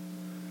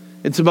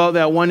 It's about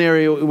that one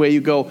area where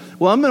you go,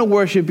 well, I'm going to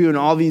worship you in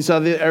all these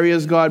other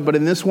areas, God, but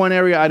in this one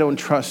area, I don't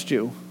trust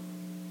you.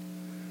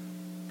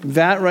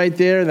 That right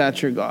there,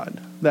 that's your God.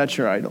 That's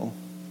your idol.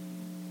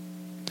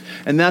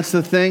 And that's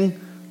the thing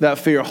that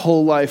for your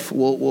whole life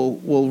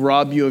will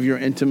rob you of your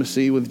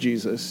intimacy with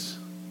Jesus.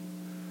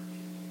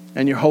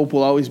 And your hope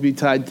will always be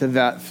tied to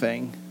that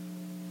thing.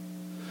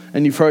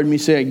 And you've heard me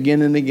say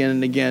again and again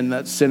and again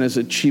that sin is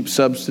a cheap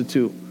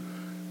substitute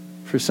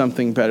for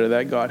something better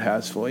that God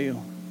has for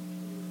you.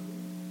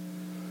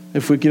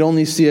 If we could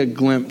only see a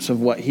glimpse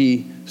of what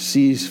he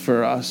sees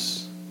for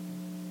us.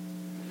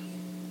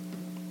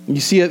 You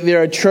see,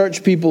 there are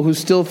church people who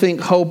still think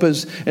hope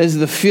is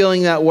the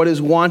feeling that what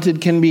is wanted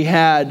can be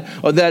had,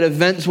 or that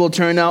events will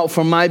turn out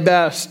for my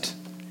best.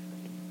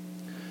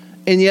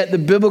 And yet the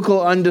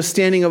biblical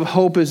understanding of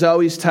hope is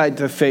always tied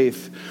to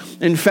faith.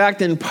 In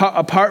fact,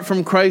 apart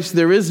from Christ,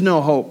 there is no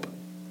hope.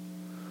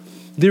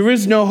 There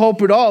is no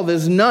hope at all.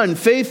 There's none.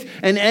 Faith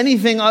and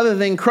anything other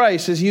than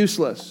Christ is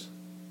useless.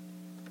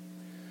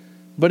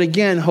 But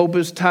again, hope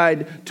is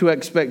tied to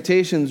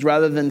expectations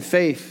rather than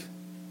faith.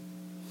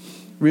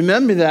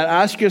 Remember that.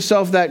 Ask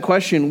yourself that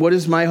question. What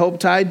is my hope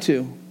tied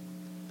to?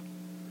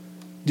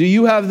 Do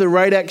you have the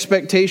right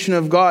expectation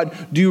of God?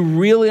 Do you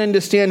really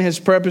understand his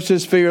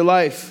purposes for your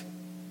life?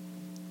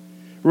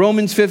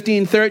 Romans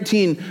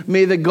 15:13,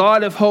 may the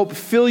God of hope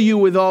fill you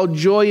with all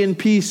joy and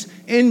peace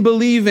in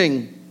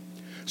believing,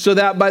 so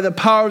that by the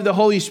power of the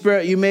Holy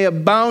Spirit you may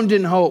abound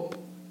in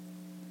hope.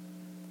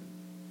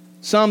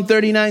 Psalm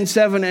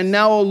 39:7, and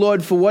now, O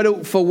Lord, for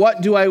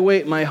what do I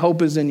wait? My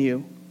hope is in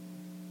you.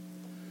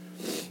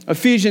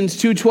 Ephesians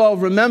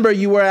 2:12, remember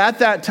you were at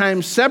that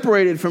time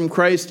separated from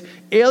Christ,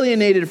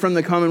 alienated from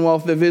the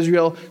commonwealth of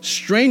Israel,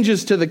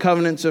 strangers to the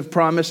covenants of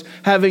promise,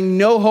 having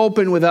no hope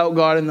and without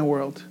God in the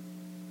world.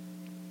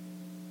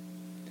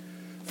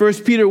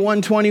 1 Peter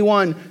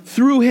 1:21,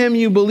 through him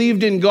you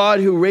believed in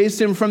God who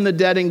raised him from the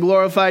dead and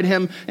glorified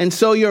him, and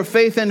so your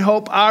faith and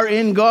hope are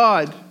in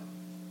God.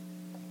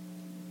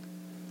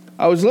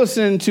 I was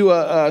listening to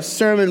a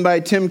sermon by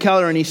Tim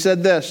Keller, and he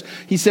said this.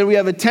 He said, we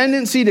have a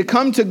tendency to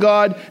come to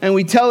God and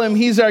we tell him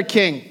he's our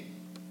king.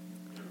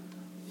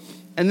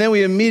 And then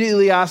we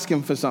immediately ask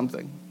him for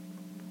something.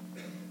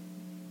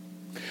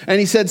 And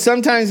he said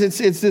sometimes it's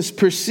this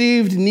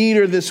perceived need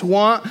or this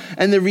want.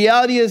 And the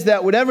reality is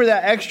that whatever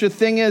that extra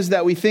thing is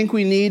that we think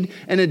we need,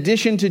 in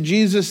addition to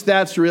Jesus,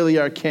 that's really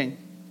our king.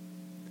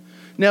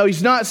 Now,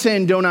 he's not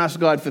saying don't ask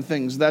God for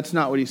things. That's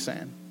not what he's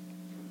saying.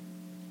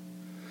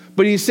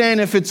 But he's saying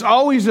if it's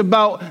always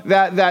about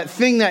that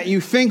thing that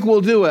you think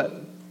will do it,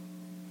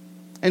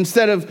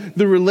 instead of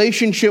the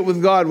relationship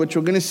with God, which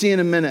we're going to see in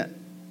a minute.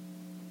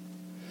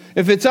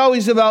 If it's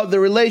always about the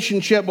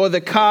relationship or the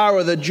car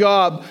or the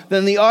job,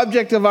 then the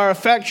object of our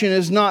affection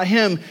is not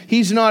him.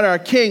 He's not our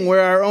king.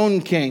 We're our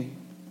own king.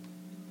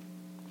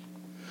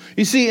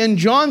 You see, in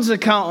John's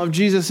account of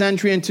Jesus'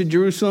 entry into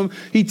Jerusalem,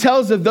 he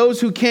tells of those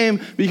who came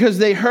because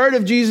they heard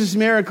of Jesus'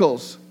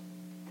 miracles.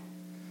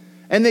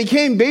 And they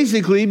came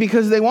basically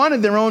because they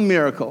wanted their own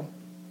miracle.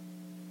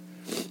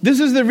 This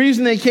is the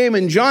reason they came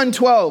in John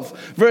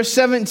 12, verse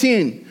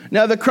 17.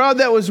 Now the crowd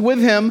that was with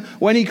him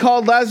when he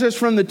called Lazarus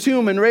from the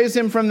tomb and raised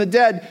him from the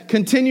dead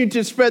continued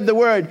to spread the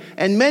word.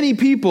 And many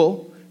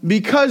people,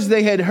 because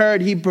they had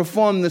heard he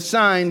performed the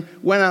sign,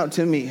 went out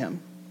to meet him.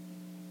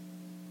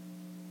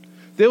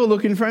 They were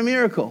looking for a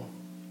miracle.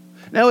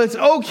 Now it's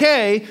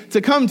okay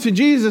to come to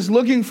Jesus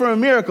looking for a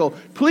miracle.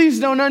 Please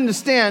don't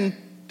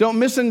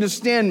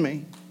misunderstand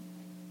me.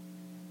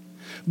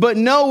 But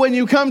know when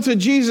you come to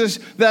Jesus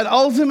that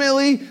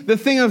ultimately the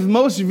thing of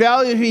most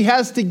value he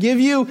has to give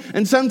you,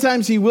 and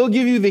sometimes he will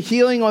give you the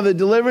healing or the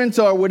deliverance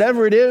or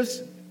whatever it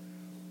is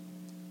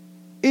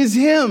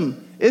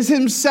him, is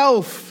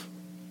himself.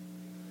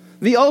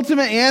 The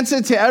ultimate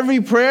answer to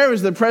every prayer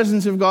is the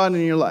presence of God in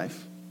your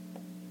life.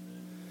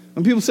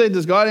 When people say,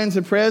 does God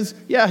answer prayers?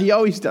 Yeah, he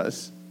always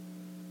does.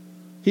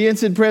 He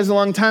answered prayers a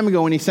long time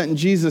ago when he sent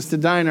Jesus to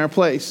die in our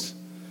place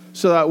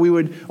so that we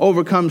would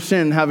overcome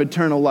sin and have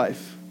eternal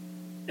life.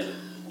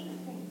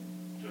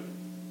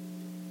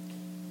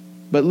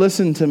 But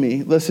listen to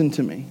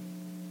me.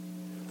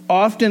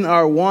 Often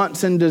our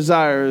wants and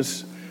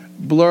desires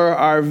blur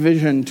our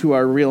vision to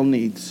our real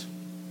needs.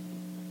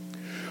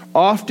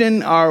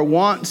 Often our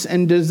wants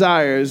and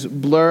desires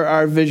blur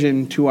our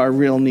vision to our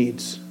real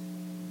needs.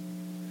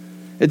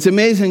 It's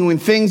amazing when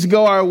things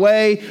go our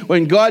way,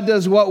 when God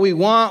does what we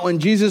want, when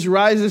Jesus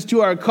rises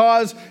to our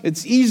cause,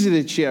 it's easy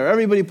to cheer.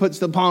 Everybody puts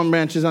the palm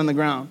branches on the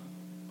ground.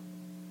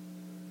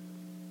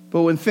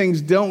 But when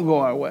things don't go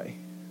our way,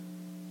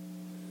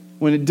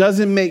 when it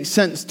doesn't make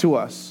sense to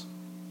us,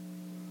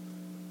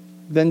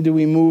 then do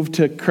we move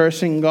to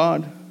cursing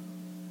God?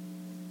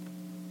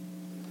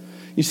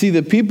 You see,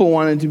 the people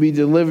wanted to be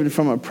delivered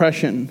from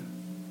oppression.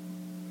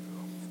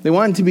 They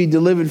wanted to be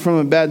delivered from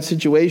a bad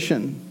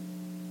situation.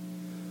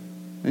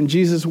 And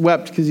Jesus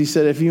wept because he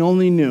said, if you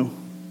only knew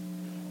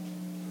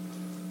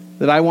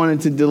that I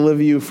wanted to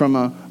deliver you from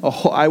an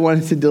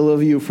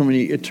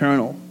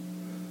eternal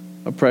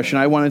oppression.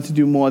 I wanted to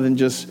do more than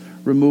just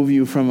remove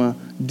you from a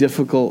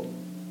difficult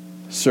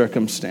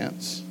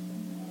circumstance.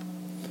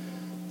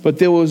 But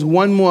there was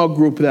one more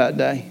group that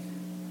day.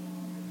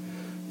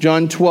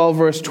 John 12,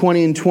 verse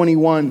 20 and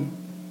 21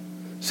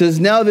 says,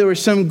 now there were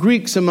some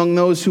Greeks among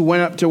those who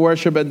went up to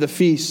worship at the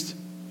feast.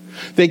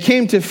 They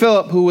came to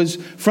Philip, who was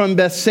from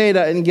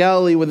Bethsaida in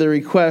Galilee, with a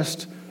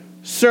request.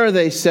 Sir,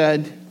 they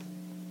said,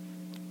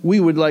 we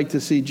would like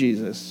to see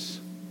Jesus.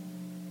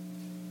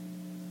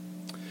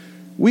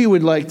 We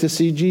would like to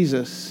see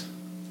Jesus.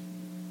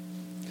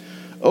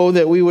 Oh,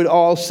 that we would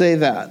all say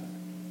that.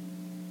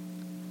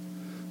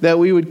 That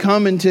we would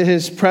come into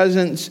his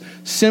presence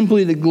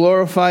simply to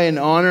glorify and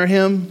honor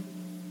him.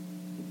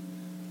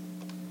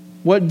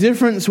 What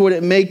difference would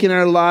it make in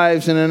our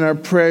lives and in our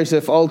prayers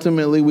if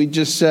ultimately we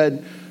just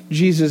said,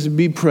 Jesus,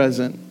 be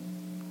present.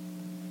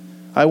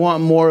 I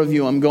want more of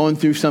you. I'm going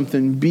through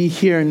something. Be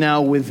here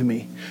now with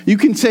me. You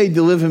can say,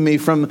 deliver me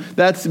from,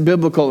 that's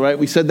biblical, right?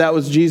 We said that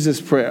was Jesus'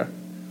 prayer.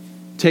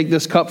 Take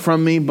this cup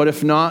from me, but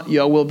if not,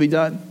 your will be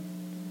done.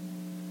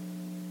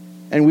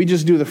 And we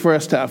just do the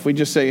first half. We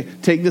just say,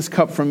 take this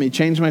cup from me,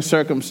 change my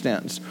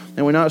circumstance.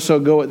 And we're not so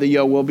go at the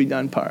your will be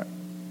done part.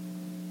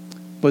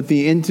 But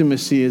the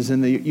intimacy is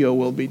in the your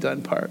will be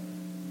done part.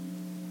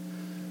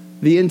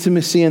 The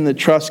intimacy and the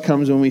trust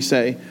comes when we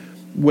say,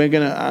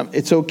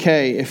 it's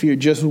okay if you're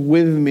just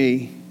with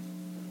me,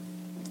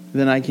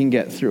 then I can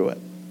get through it.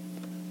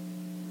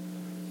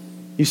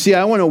 You see,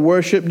 I want to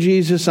worship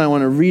Jesus. I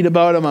want to read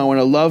about him. I want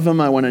to love him.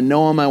 I want to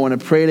know him. I want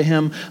to pray to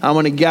him. I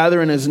want to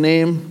gather in his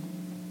name.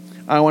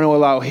 I want to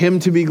allow him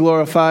to be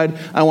glorified.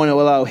 I want to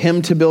allow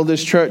him to build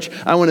his church.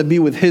 I want to be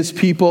with his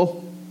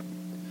people.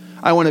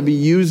 I want to be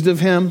used of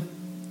him.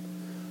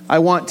 I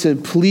want to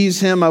please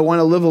him. I want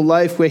to live a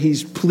life where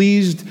he's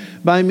pleased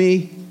by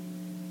me.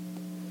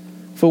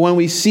 For when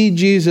we see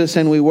Jesus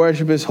and we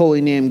worship his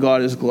holy name,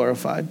 God is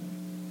glorified.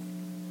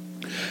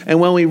 And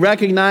when we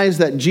recognize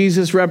that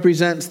Jesus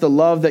represents the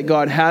love that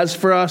God has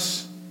for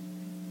us,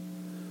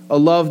 a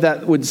love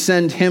that would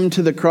send him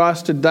to the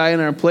cross to die in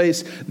our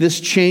place, this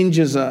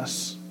changes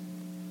us.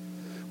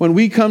 When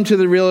we come to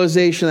the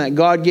realization that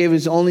God gave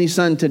his only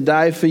son to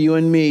die for you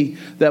and me,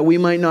 that we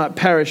might not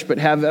perish but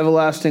have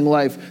everlasting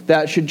life,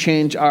 that should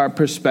change our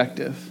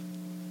perspective.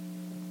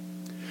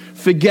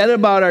 Forget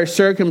about our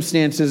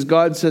circumstances.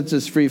 God sets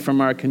us free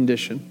from our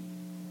condition.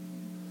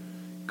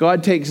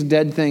 God takes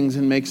dead things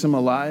and makes them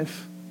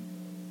alive.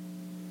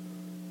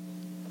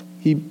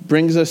 He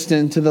brings us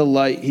into the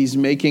light. He's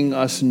making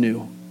us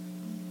new.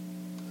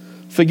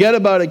 Forget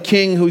about a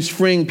king who's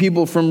freeing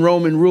people from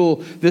Roman rule.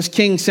 This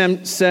king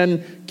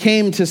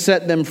came to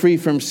set them free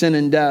from sin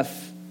and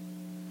death.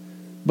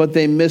 But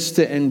they missed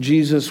it and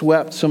Jesus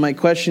wept. So my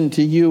question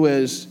to you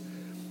is,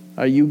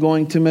 are you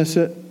going to miss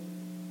it?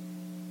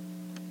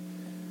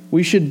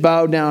 We should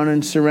bow down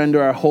and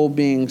surrender our whole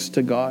beings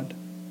to God.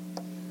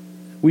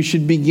 We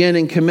should begin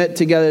and commit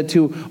together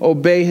to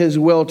obey his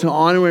will, to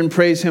honor and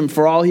praise him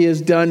for all he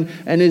has done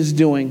and is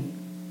doing.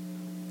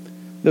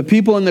 The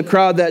people in the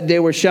crowd that day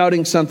were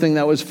shouting something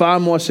that was far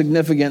more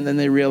significant than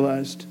they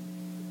realized.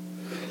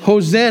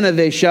 Hosanna,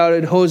 they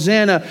shouted.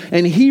 Hosanna.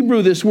 In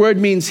Hebrew, this word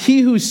means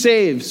he who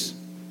saves.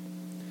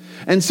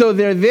 And so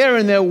they're there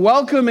and they're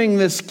welcoming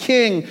this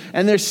king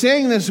and they're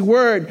saying this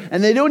word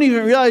and they don't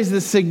even realize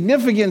the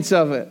significance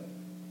of it.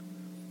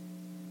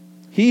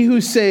 He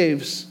who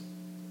saves.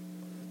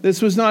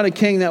 This was not a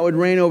king that would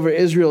reign over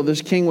Israel.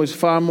 This king was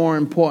far more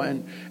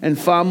important and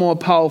far more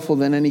powerful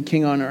than any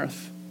king on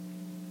earth.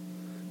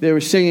 They were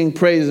singing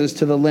praises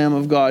to the Lamb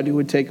of God who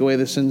would take away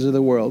the sins of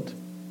the world.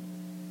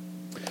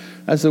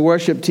 As the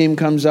worship team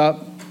comes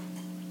up,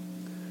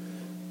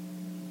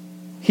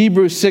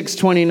 Hebrews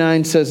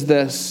 6:29 says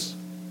this: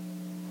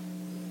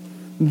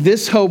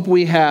 this hope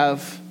we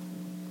have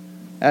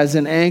as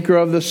an anchor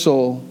of the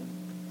soul,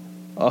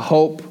 a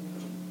hope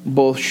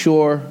both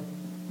sure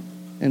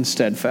and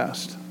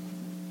steadfast.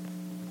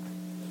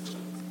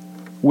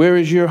 Where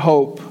is your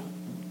hope?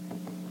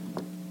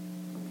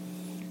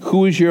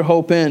 Who is your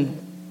hope in?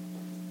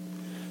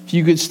 If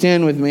you could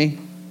stand with me.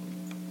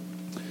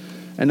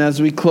 And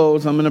as we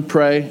close, I'm going to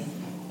pray.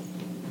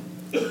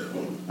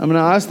 I'm going to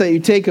ask that you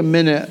take a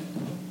minute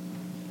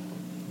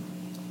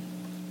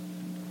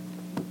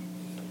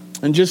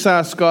and just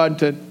ask God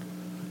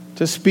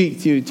to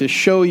speak to you, to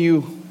show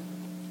you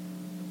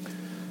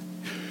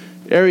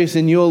areas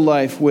in your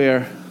life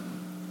where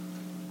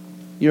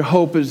your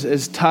hope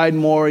is tied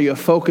more, your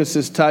focus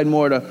is tied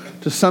more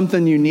to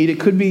something you need. It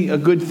could be a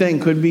good thing,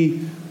 could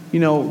be,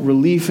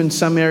 relief in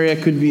some area,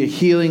 could be a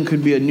healing,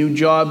 could be a new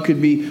job,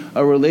 could be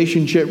a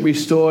relationship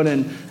restored.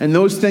 And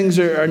those things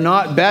are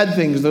not bad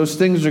things. Those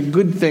things are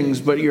good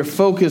things, but your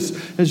focus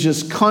has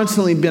just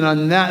constantly been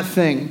on that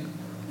thing,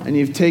 and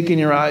you've taken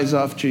your eyes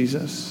off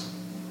Jesus.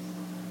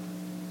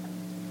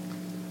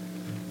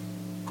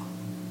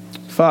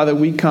 Father,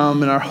 we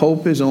come and our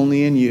hope is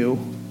only in you.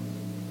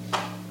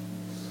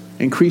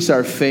 Increase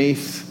our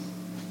faith.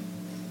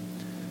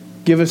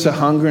 Give us a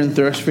hunger and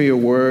thirst for your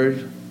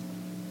word.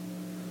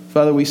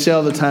 Father, we say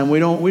all the time, we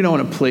don't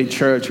want to play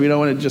church. We don't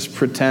want to just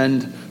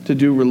pretend to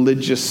do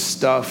religious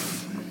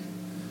stuff.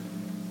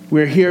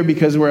 We're here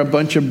because we're a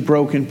bunch of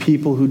broken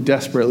people who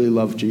desperately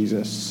love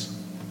Jesus,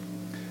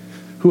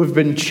 who have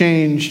been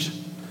changed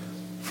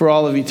for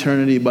all of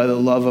eternity by the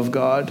love of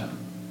God,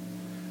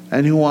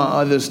 and who want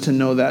others to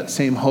know that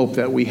same hope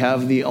that we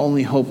have, the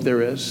only hope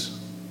there is.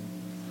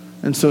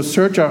 And so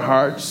search our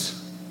hearts.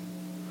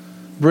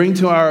 Bring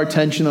to our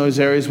attention those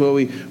areas where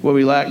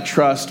we lack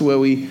trust, where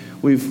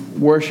we've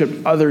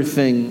worshipped other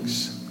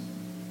things,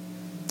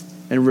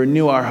 and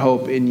renew our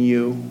hope in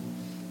you.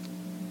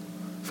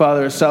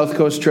 Father, at South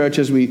Coast Church,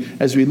 as we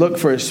look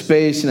for a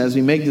space and as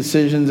we make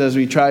decisions, as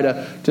we try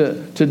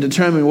to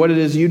determine what it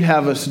is you'd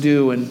have us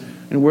do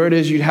and where it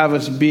is you'd have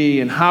us be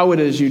and how it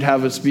is you'd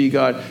have us be,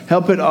 God,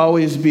 help it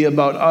always be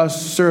about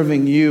us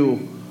serving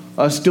you,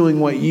 us doing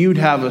what you'd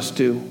have us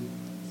do.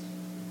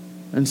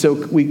 And so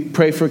we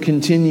pray for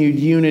continued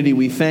unity.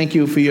 We thank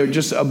you for your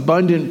just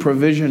abundant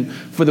provision,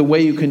 for the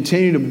way you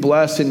continue to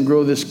bless and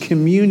grow this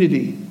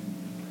community.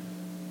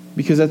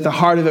 Because at the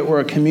heart of it, we're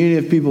a community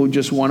of people who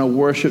just want to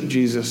worship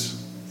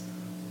Jesus.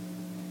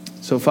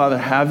 So, Father,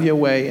 have your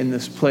way in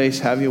this place.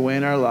 Have your way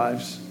in our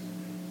lives.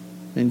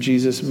 In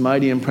Jesus'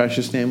 mighty and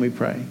precious name we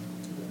pray.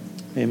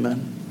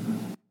 Amen.